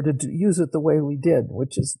consultation with her, to use it the way we did,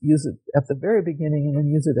 which is use it at the very beginning and then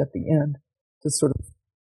use it at the end to sort of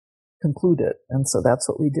conclude it. And so that's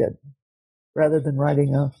what we did, rather than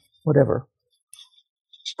writing a whatever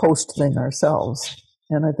post thing ourselves.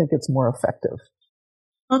 And I think it's more effective.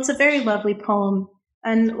 Well, it's a very lovely poem.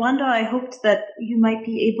 And Wanda, I hoped that you might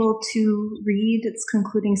be able to read its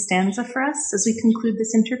concluding stanza for us as we conclude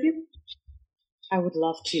this interview. I would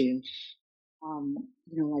love to.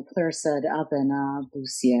 Like Claire said, Abena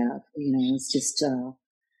Busia, is just an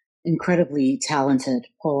incredibly talented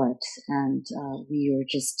poet, and we were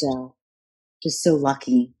just so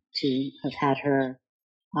lucky to have had her,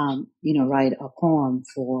 write a poem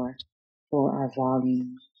for our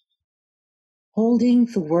volume. Holding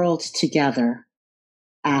the world together,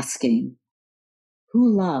 asking, who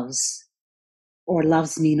loves or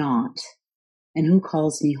loves me not, and who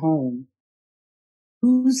calls me home?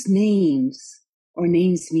 Whose names or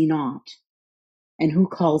names me not, and who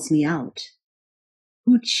calls me out?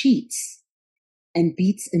 Who cheats and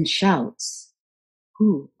beats and shouts?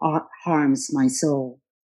 Who harms my soul?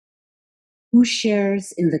 Who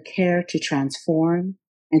shares in the care to transform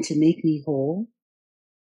and to make me whole?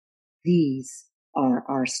 These are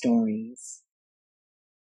our stories.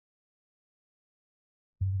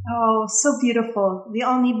 Oh, so beautiful. We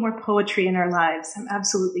all need more poetry in our lives. I'm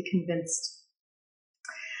absolutely convinced.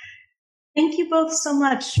 Thank you both so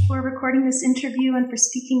much for recording this interview and for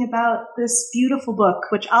speaking about this beautiful book,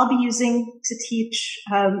 which I'll be using to teach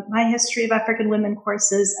my History of African Women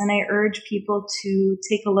courses, and I urge people to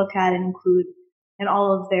take a look at and include in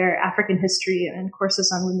all of their African history and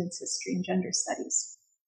courses on women's history and gender studies.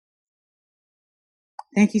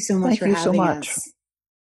 Thank you so much for having us.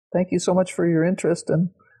 Thank you so much for your interest,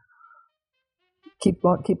 and keep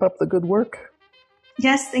up the good work.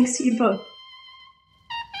 Yes, thanks to you both.